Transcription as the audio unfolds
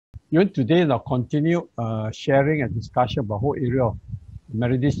Even today, I'll continue sharing and discussion about whole area of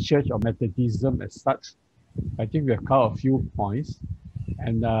Methodist Church or Methodism as such. I think we have covered a few points.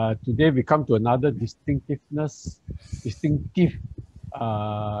 And today we come to another distinctive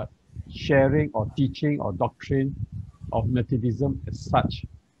sharing or teaching or doctrine of Methodism as such.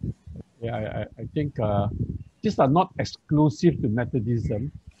 Yeah, I think these are not exclusive to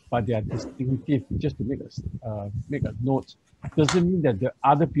Methodism, but they are distinctive. Just to make a note, doesn't mean that the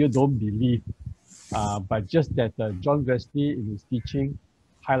other people don't believe, but just that John Wesley in his teaching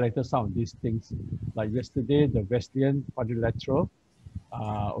highlighted some of these things. Like yesterday, the Wesleyan quadrilateral.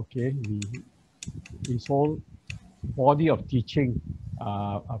 His whole body of teaching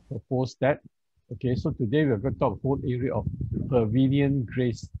proposed that. Okay, so today we're going to talk whole area of prevenient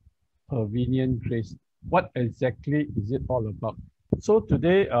grace. Prevenient grace. What exactly is it all about? So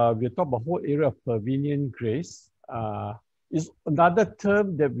today we'll talk about whole area of prevenient grace. Is another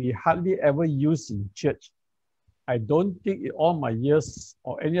term that we hardly ever use in church. I don't think in all my years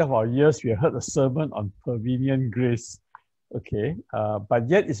or any of our years we have heard a sermon on prevenient grace. Okay, but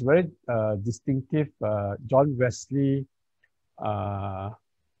yet it's very distinctive John Wesley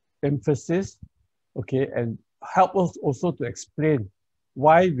emphasis. Okay, and help us also to explain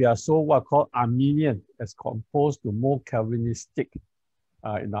why we are so what called Arminian as composed to more Calvinistic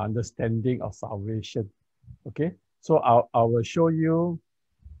in our understanding of salvation. Okay, so I will show you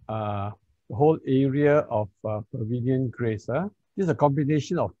the whole area of prevenient grace. This is a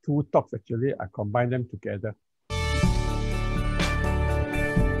combination of two talks actually. I combine them together.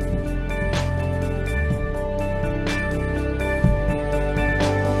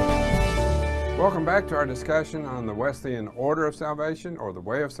 Welcome back to our discussion on the Wesleyan order of salvation, or the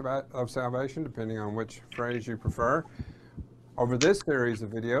way of salvation, depending on which phrase you prefer. Over this series of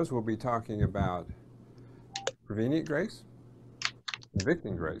videos, we'll be talking about prevenient grace,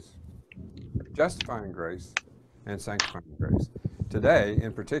 convicting grace, justifying grace, and sanctifying grace. Today,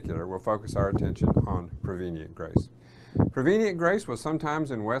 in particular, we'll focus our attention on prevenient grace. Prevenient grace was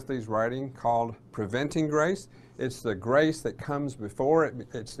sometimes in Wesley's writing called preventing grace. It's the grace that comes before it.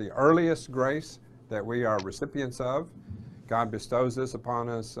 It's the earliest grace that we are recipients of. God bestows this upon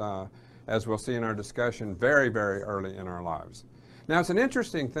us, as we'll see in our discussion, very, very early in our lives. Now, it's an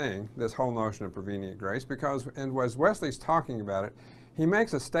interesting thing, this whole notion of prevenient grace, because as Wesley's talking about it, he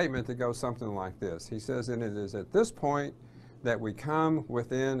makes a statement that goes something like this. He says, and it is at this point that we come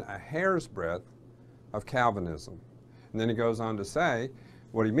within a hair's breadth of Calvinism. And then he goes on to say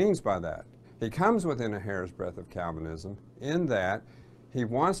what he means by that. He comes within a hair's breadth of Calvinism in that he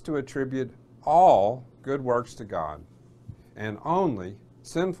wants to attribute all good works to God and only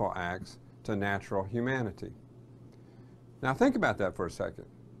sinful acts to natural humanity. Now think about that for a second.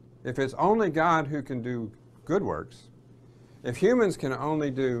 If it's only God who can do good works, if humans can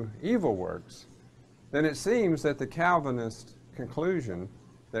only do evil works, then it seems that the Calvinist conclusion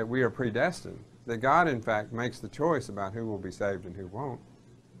that we are predestined, that God in fact makes the choice about who will be saved and who won't,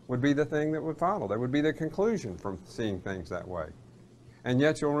 would be the thing that would follow. That would be the conclusion from seeing things that way. And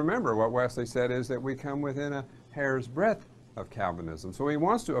yet you'll remember what Wesley said is that we come within a hair's breadth of Calvinism. So he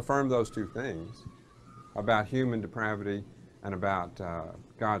wants to affirm those two things about human depravity and about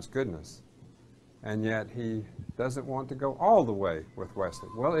God's goodness. And yet he doesn't want to go all the way with Wesley.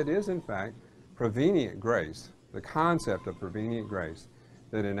 Well, it is in fact prevenient grace, the concept of prevenient grace,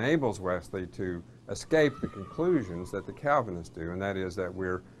 that enables Wesley to escape the conclusions that the Calvinists do, and that is that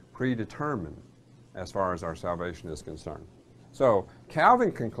we're predetermined as far as our salvation is concerned. So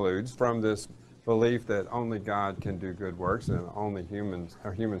Calvin concludes from this belief that only God can do good works and only humans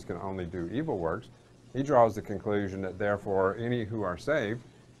can only do evil works. He draws the conclusion that therefore any who are saved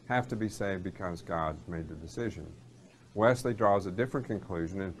have to be saved because God made the decision. Wesley draws a different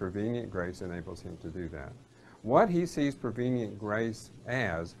conclusion, and prevenient grace enables him to do that. What he sees prevenient grace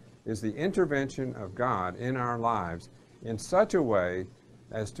as is the intervention of God in our lives in such a way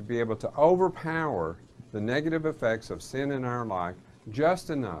as to be able to overpower the negative effects of sin in our life just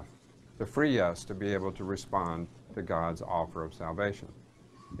enough to free us to be able to respond to God's offer of salvation.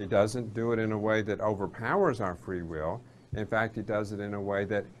 He doesn't do it in a way that overpowers our free will. In fact, he does it in a way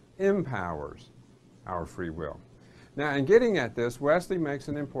that empowers our free will. Now, in getting at this, Wesley makes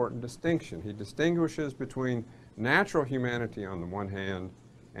an important distinction. He distinguishes between natural humanity on the one hand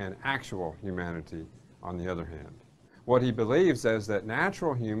and actual humanity on the other hand. What he believes is that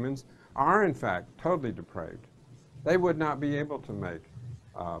natural humans are in fact totally depraved. They would not be able to make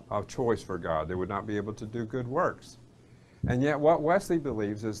a choice for God. They would not be able to do good works. And yet what Wesley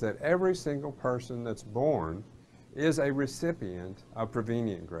believes is that every single person that's born is a recipient of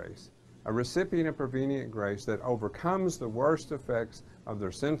prevenient grace. a recipient of prevenient grace that overcomes the worst effects of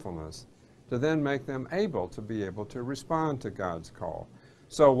their sinfulness to then make them able to respond to God's call.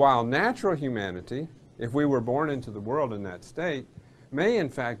 So while natural humanity, if we were born into the world in that state, may in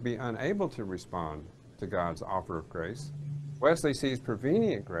fact be unable to respond to God's offer of grace, Wesley sees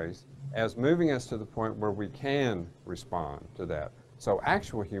prevenient grace as moving us to the point where we can respond to that. So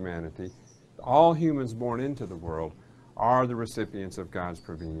actual humanity, all humans born into the world, are the recipients of God's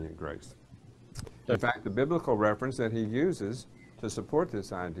prevenient grace. In fact, the biblical reference that he uses to support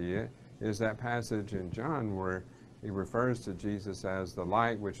this idea is that passage in John where he refers to Jesus as the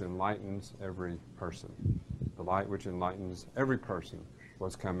light which enlightens every person. The light which enlightens every person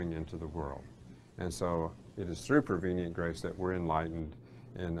was coming into the world. And so it is through prevenient grace that we're enlightened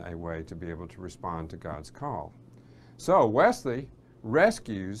in a way to be able to respond to God's call. So Wesley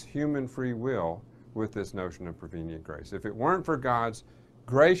rescues human free will with this notion of prevenient grace. If it weren't for God's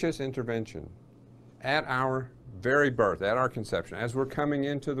gracious intervention at our very birth, at our conception, as we're coming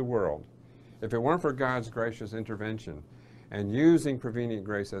into the world, if it weren't for God's gracious intervention and using prevenient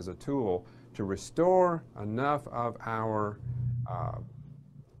grace as a tool to restore enough of our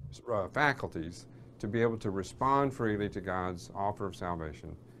faculties to be able to respond freely to God's offer of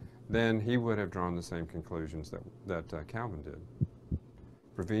salvation, then he would have drawn the same conclusions that Calvin did.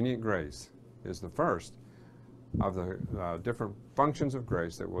 Prevenient grace is the first of the different functions of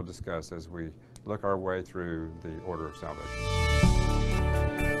grace that we'll discuss as we look our way through the order of salvation.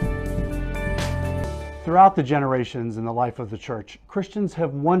 Throughout the generations in the life of the church, Christians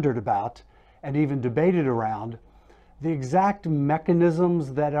have wondered about and even debated around the exact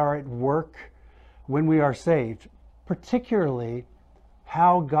mechanisms that are at work when we are saved, particularly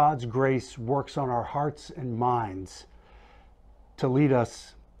how God's grace works on our hearts and minds to lead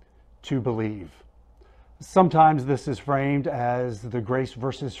us to believe. Sometimes this is framed as the grace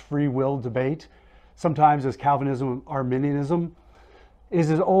versus free will debate, sometimes as Calvinism and Arminianism. It is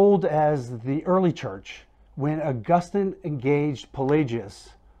as old as the early church, when Augustine engaged Pelagius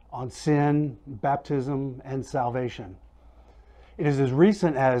on sin, baptism, and salvation. It is as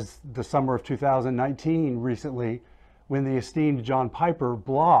recent as the summer of 2019, recently, when the esteemed John Piper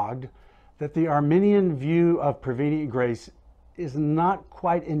blogged that the Arminian view of prevenient grace is not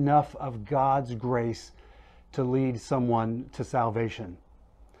quite enough of God's grace to lead someone to salvation.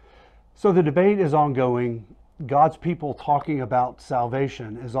 So the debate is ongoing. God's people talking about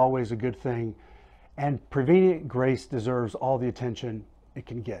salvation is always a good thing, and prevenient grace deserves all the attention it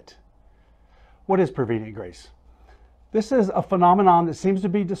can get. What is prevenient grace? This is a phenomenon that seems to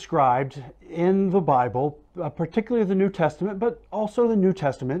be described in the Bible, particularly the New Testament, but also the New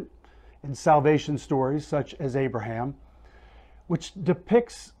Testament in salvation stories such as Abraham, which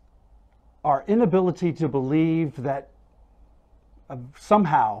depicts our inability to believe that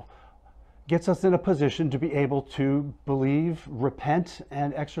somehow gets us in a position to be able to believe, repent,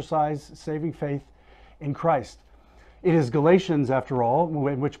 and exercise saving faith in Christ. It is Galatians, after all,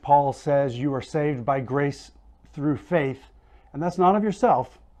 in which Paul says you are saved by grace through faith, and that's not of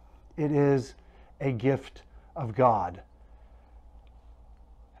yourself. It is a gift of God.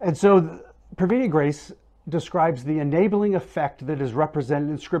 And so prevenient grace describes the enabling effect that is represented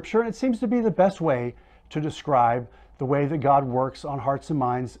in Scripture, and it seems to be the best way to describe the way that God works on hearts and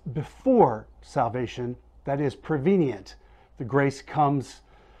minds before salvation, that is prevenient. The grace comes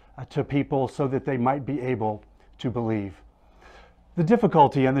to people so that they might be able to believe. The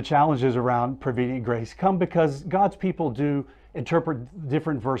difficulty and the challenges around prevenient grace come because God's people do interpret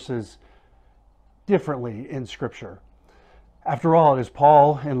different verses differently in Scripture. After all, it is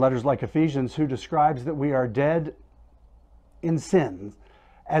Paul in letters like Ephesians who describes that we are dead in sin,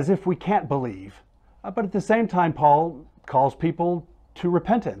 as if we can't believe. But at the same time, Paul calls people to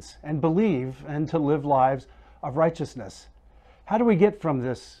repentance and believe and to live lives of righteousness. How do we get from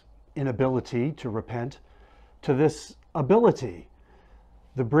this inability to repent to this ability?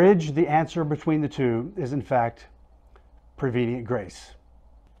 The bridge, the answer between the two is in fact prevenient grace.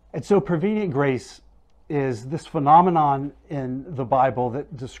 And so prevenient grace is this phenomenon in the Bible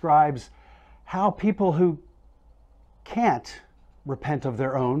that describes how people who can't repent of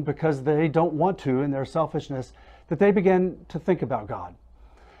their own because they don't want to in their selfishness, that they begin to think about God.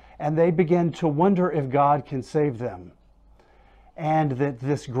 And they begin to wonder if God can save them. And that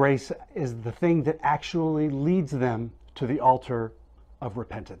this grace is the thing that actually leads them to the altar of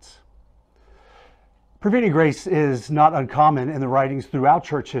repentance. Prevenient grace is not uncommon in the writings throughout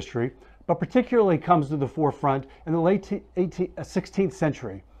church history, but particularly comes to the forefront in the late 16th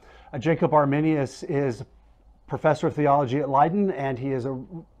century. Jacob Arminius is professor of theology at Leiden, and he is a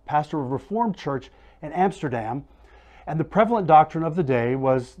pastor of a Reformed church in Amsterdam. And the prevalent doctrine of the day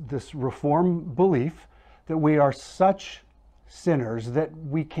was this Reformed belief that we are such sinners that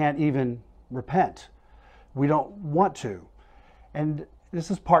we can't even repent. We don't want to. And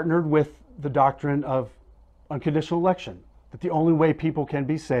this is partnered with the doctrine of unconditional election, that the only way people can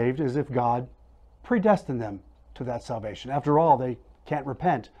be saved is if God predestined them to that salvation. After all, they can't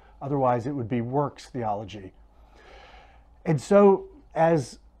repent. Otherwise, it would be works theology. And so,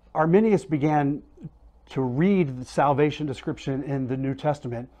 as Arminius began to read the salvation description in the New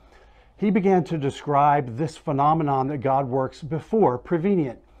Testament, he began to describe this phenomenon that God works before,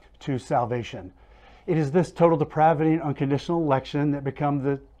 prevenient to salvation. It is this total depravity and unconditional election that become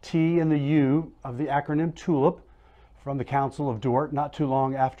the T and the U of the acronym TULIP from the Council of Dort, not too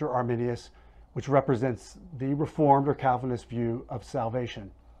long after Arminius, which represents the Reformed or Calvinist view of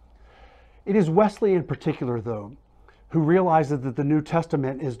salvation. It is Wesley in particular, though, who realizes that the New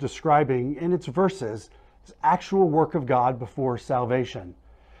Testament is describing in its verses the actual work of God before salvation.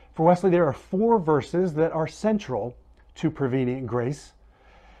 For Wesley, there are 4 verses that are central to prevenient grace.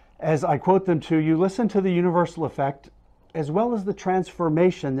 As I quote them to you, listen to the universal effect as well as the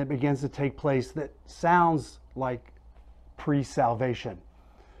transformation that begins to take place that sounds like pre-salvation.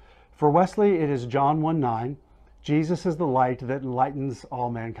 For Wesley, it is John 1:9, Jesus is the light that enlightens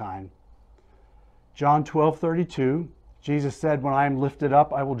all mankind. John 12:32, Jesus said, when I am lifted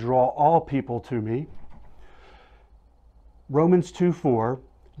up, I will draw all people to me. Romans 2:4,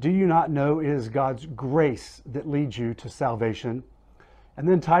 do you not know it is God's grace that leads you to salvation? And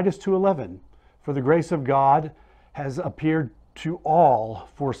then Titus 2:11, for the grace of God has appeared to all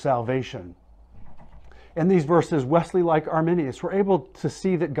for salvation. In these verses, Wesley, like Arminius, were able to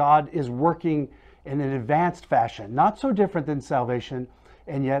see that God is working in an advanced fashion, not so different than salvation,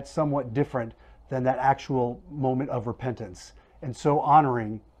 and yet somewhat different than that actual moment of repentance, and so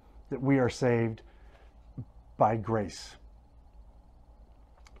honoring that we are saved by grace.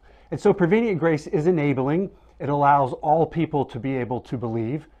 And so prevenient grace is enabling. It allows all people to be able to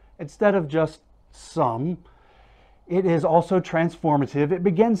believe instead of just some. It is also transformative. It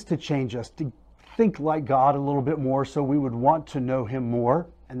begins to change us to think like God a little bit more so we would want to know him more,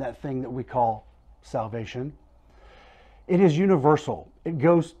 and that thing that we call salvation. It is universal. It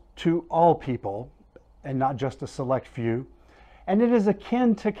goes to all people and not just a select few. And it is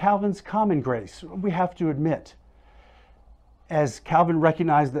akin to Calvin's common grace, we have to admit. As Calvin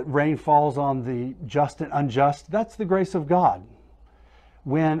recognized that rain falls on the just and unjust, that's the grace of God.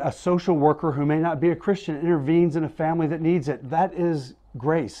 When a social worker who may not be a Christian intervenes in a family that needs it, that is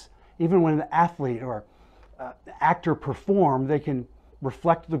grace. Even when an athlete or actor perform, they can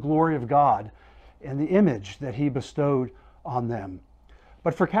reflect the glory of God and the image that he bestowed on them.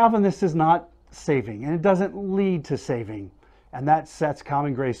 But for Calvin, this is not saving, and it doesn't lead to saving. And that sets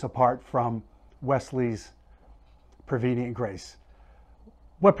common grace apart from Wesley's prevenient grace.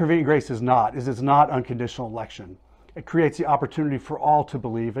 What prevenient grace is not, is it's not unconditional election. It creates the opportunity for all to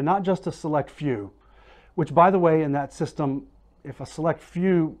believe, and not just a select few, which, by the way, in that system, if a select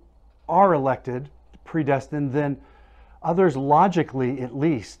few are elected, predestined, then others logically, at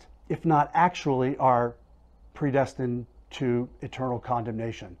least, if not actually, are predestined to eternal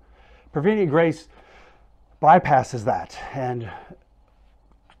condemnation. Prevenient grace bypasses that, and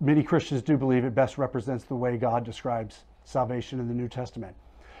many Christians do believe it best represents the way God describes salvation in the New Testament.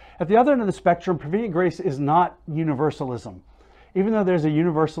 At the other end of the spectrum, prevenient grace is not universalism. Even though there's a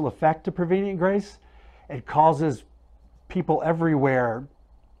universal effect to prevenient grace, it causes people everywhere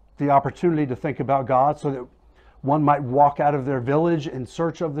the opportunity to think about God, so that one might walk out of their village in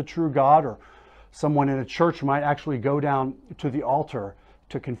search of the true God, or someone in a church might actually go down to the altar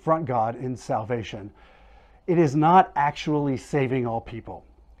to confront God in salvation. It is not actually saving all people.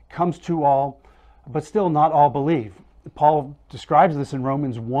 It comes to all, but still not all believe. Paul describes this in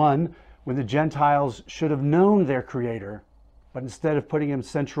Romans 1, when the Gentiles should have known their Creator, but instead of putting him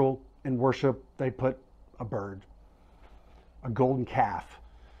central in worship, they put a bird, a golden calf.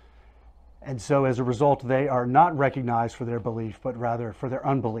 And so as a result, they are not recognized for their belief, but rather for their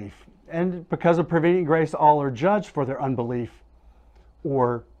unbelief. And because of prevenient grace, all are judged for their unbelief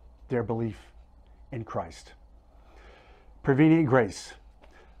or their belief in Christ. Prevenient grace.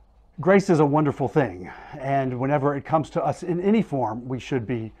 Grace is a wonderful thing, and whenever it comes to us in any form, we should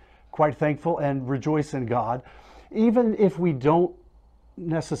be quite thankful and rejoice in God. Even if we don't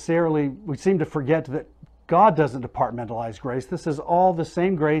necessarily, we seem to forget that God doesn't departmentalize grace. This is all the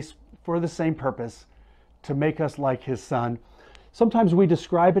same grace for the same purpose, to make us like his Son. Sometimes we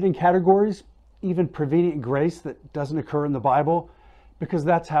describe it in categories, even prevenient grace that doesn't occur in the Bible, because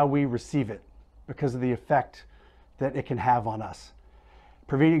that's how we receive it, because of the effect that it can have on us.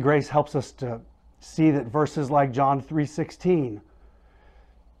 Prevenient grace helps us to see that verses like John 3:16,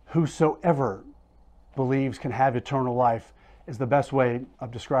 whosoever believes can have eternal life, is the best way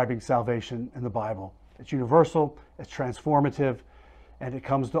of describing salvation in the Bible. It's universal, it's transformative, and it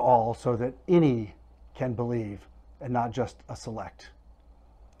comes to all so that any can believe and not just a select.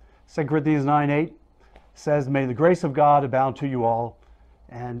 2 Corinthians 9:8 says, "May the grace of God abound to you all,"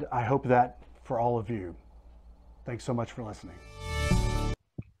 and I hope that for all of you. Thanks so much for listening.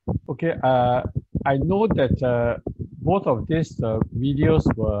 Okay, I know that both of these videos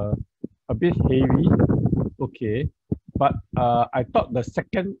were a bit heavy, okay, but I thought the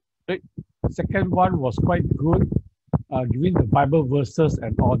second one was quite good, giving the Bible verses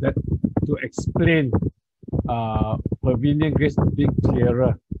and all that to explain prevenient grace a bit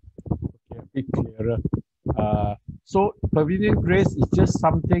clearer. Okay, a bit clearer. So prevenient grace is just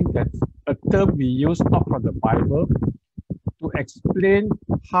something that's a term we use not from the Bible to explain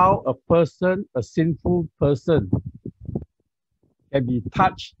how a person, a sinful person, can be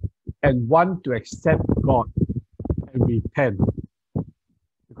touched and want to accept God and repent.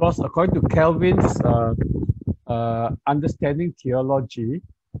 Because according to Calvin's understanding theology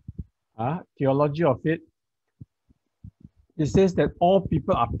of it, it says that all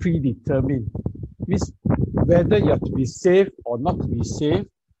people are predetermined. Means whether you have to be saved or not to be saved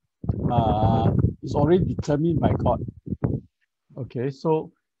is already determined by God. Okay,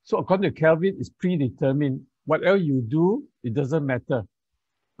 so according to Calvin, it's predetermined. Whatever you do, it doesn't matter.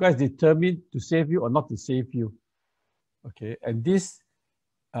 God is determined to save you or not to save you. Okay, and this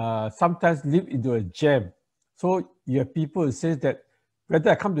sometimes lead into a jam. So you have people who say that whether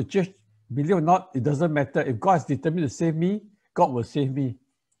I come to church, believe or not, it doesn't matter. If God is determined to save me, God will save me.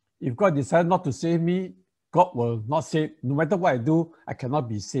 If God decides not to save me, God will not save. No matter what I do, I cannot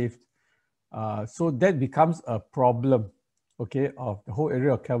be saved. So that becomes a problem, okay, of the whole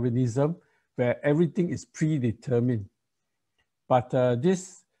area of Calvinism, where everything is predetermined. But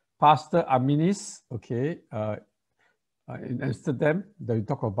this Pastor Arminis, okay, in Amsterdam, that we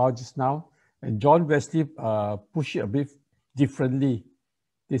talked about just now, and John Wesley pushed it a bit differently.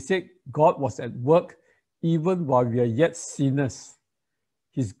 They said God was at work even while we are yet sinners.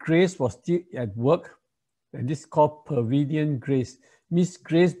 His grace was still at work, and this is called prevenient grace, means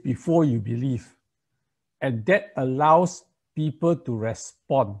grace before you believe. And that allows people to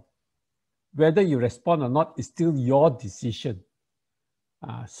respond. Whether you respond or not is still your decision.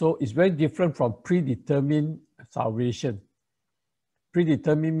 So it's very different from predetermined salvation.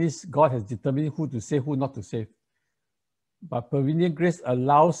 Predetermined means God has determined who to save, who not to save. But prevenient grace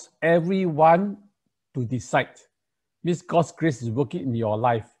allows everyone to decide. Means God's grace is working in your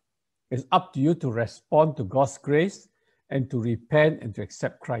life. It's up to you to respond to God's grace and to repent and to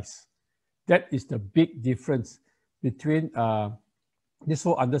accept Christ. That is the big difference between this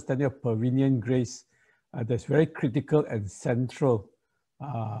whole understanding of prevenient grace that's very critical and central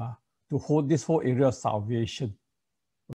to hold this whole area of salvation.